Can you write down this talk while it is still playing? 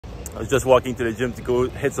I was just walking to the gym to go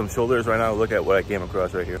hit some shoulders right now. Look at what I came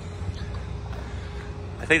across right here.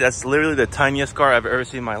 I think that's literally the tiniest car I've ever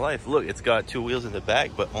seen in my life. Look, it's got 2 wheels in the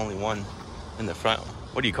back, but only one in the front.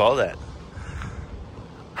 What do you call that?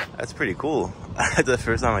 That's pretty cool. That's the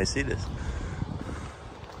first time I see this.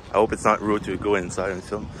 I hope it's not rude to go inside and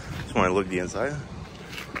film. Just want to look the inside.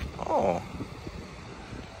 Oh,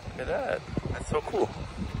 look at that. That's so cool.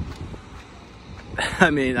 I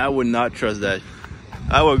mean, I would not trust that.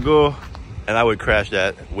 I would go and I would crash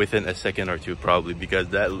that within a second or two probably, because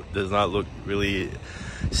that does not look really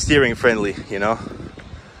steering friendly, you know?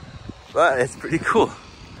 But it's pretty cool.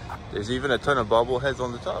 There's even a ton of bobbleheads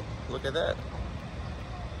on the top. Look at that.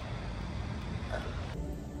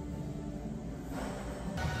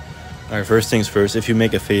 Alright, first things first, if you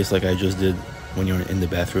make a face like I just did when you're in the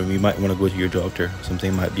bathroom, you might want to go to your doctor.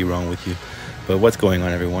 Something might be wrong with you. But what's going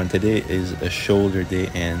on, everyone? Today is a shoulder day,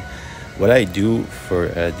 and what I do for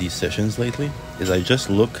these sessions lately is I just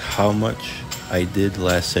look how much I did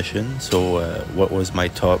last session. So what was my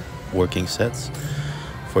top working sets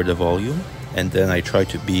for the volume, and then I try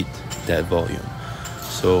to beat that volume.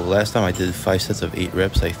 So last time I did 5 sets of 8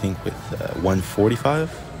 reps, I think, with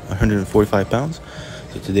 145 pounds.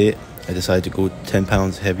 So today I decided to go 10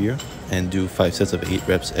 pounds heavier and do 5 sets of 8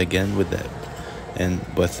 reps again with that, and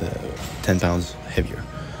with 10 pounds heavier.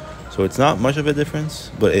 So it's not much of a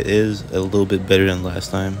difference, but it is a little bit better than last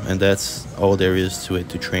time, and that's all there is to it,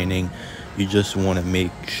 to training. You just want to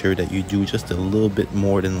make sure that you do just a little bit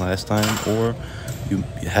more than last time, or you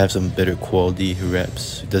have some better quality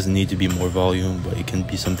reps. It doesn't need to be more volume, but it can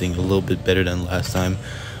be something a little bit better than last time.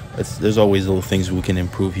 There's always little things we can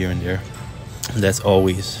improve here and there. And that's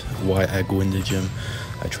always why I go in the gym.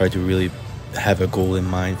 I try to really have a goal in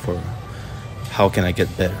mind for how can I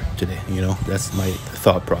get better today, you know? That's my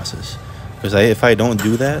thought process. Because if I don't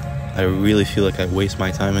do that, I really feel like I waste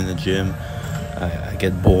my time in the gym. I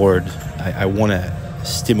get bored. I want to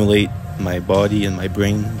stimulate my body and my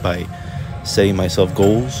brain by setting myself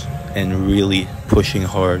goals and really pushing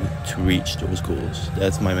hard to reach those goals.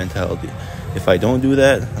 That's my mentality. If I don't do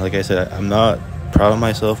that, like I said, I'm not proud of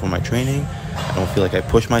myself or my training. I don't feel like I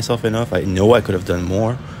push myself enough. I know I could have done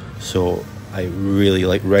more. So I really,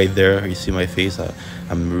 like right there, you see my face,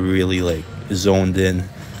 I'm really like zoned in.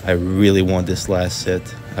 I really want this last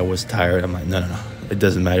set. I was tired. I'm like, no. It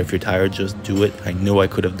doesn't matter if you're tired, just do it. I know I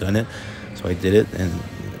could have done it. So I did it, and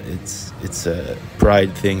it's a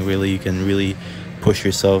pride thing, really. You can really push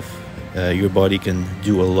yourself. Your body can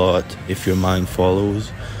do a lot if your mind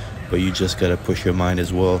follows, but you just gotta push your mind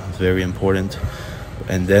as well. It's very important.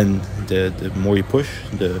 And then the more you push,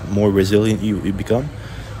 the more resilient you become,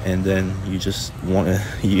 and then you just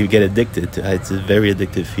you get addicted to it. It's a very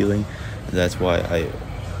addictive feeling, and that's why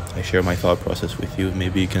I share my thought process with you.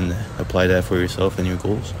 Maybe you can apply that for yourself and your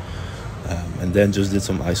goals. And then just did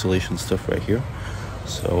some isolation stuff right here.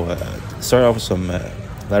 So start off with some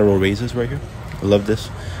lateral raises right here. I love this.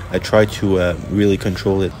 I try to really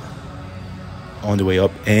control it on the way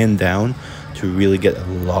up and down to really get a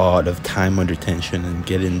lot of time under tension and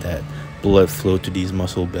get in that blood flow to these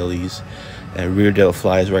muscle bellies. And rear delt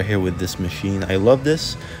flies right here with this machine. I love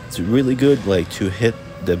this. It's really good, like, to hit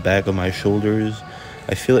the back of my shoulders.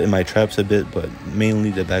 I feel it in my traps a bit, but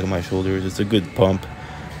mainly the back of my shoulders. It's a good pump,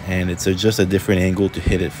 and it's just a different angle to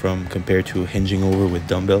hit it from compared to hinging over with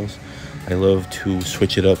dumbbells. I love to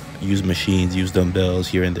switch it up, use machines, use dumbbells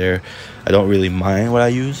here and there. I don't really mind what I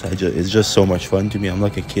use. It's just so much fun to me. I'm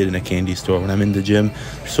like a kid in a candy store. When I'm in the gym,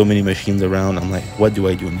 there's so many machines around. I'm like, what do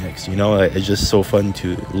I do next? You know, it's just so fun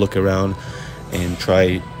to look around and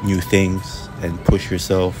try new things and push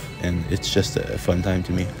yourself, and it's just a fun time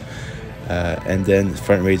to me. And then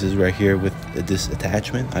front raises right here with this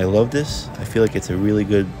attachment. I love this. I feel like it's a really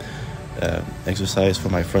good exercise for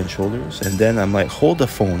my front shoulders. And then I'm like, hold the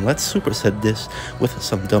phone, let's superset this with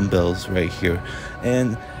some dumbbells right here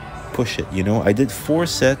and push it. You know, I did 4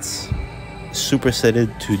 sets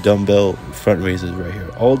supersetted to dumbbell front raises right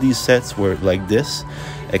here. All these sets were like this,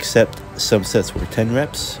 except some sets were 10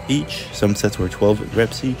 reps each, some sets were 12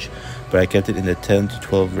 reps each, but I kept it in the 10 to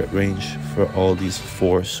 12 rep range for all these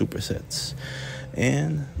 4 supersets.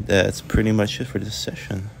 And that's pretty much it for this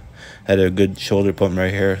session. Had a good shoulder pump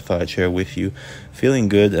right here. Thought I'd share with you. Feeling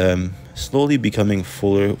good. Slowly becoming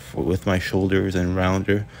fuller with my shoulders and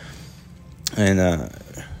rounder. And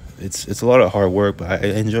it's a lot of hard work, but I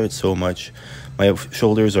enjoy it so much. My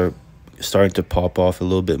shoulders are starting to pop off a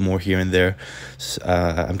little bit more here and there.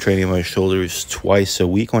 I'm training my shoulders twice a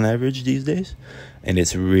week on average these days, and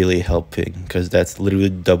it's really helping because that's literally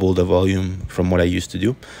double the volume from what I used to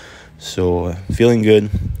do. So feeling good.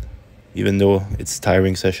 Even though it's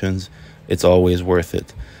tiring sessions, it's always worth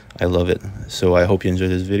it. I love it. So I hope you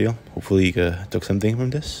enjoyed this video. Hopefully you took something from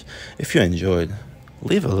this. If you enjoyed,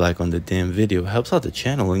 leave a like on the damn video. Helps out the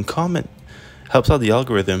channel, and comment helps out the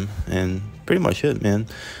algorithm. And pretty much it, man.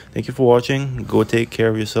 Thank you for watching. Go take care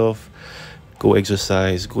of yourself. Go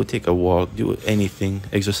exercise. Go take a walk. Do anything.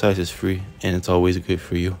 Exercise is free, and it's always good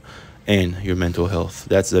for you and your mental health.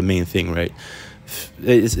 That's the main thing, right?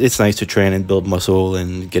 It's nice to train and build muscle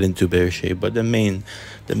and get into better shape, but the main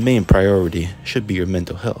priority should be your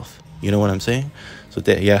mental health. You know what I'm saying? So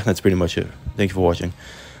yeah, that's pretty much it. Thank you for watching.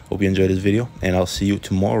 Hope you enjoyed this video, and I'll see you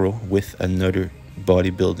tomorrow with another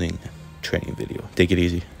bodybuilding training video. Take it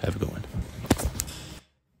easy. Have a good one.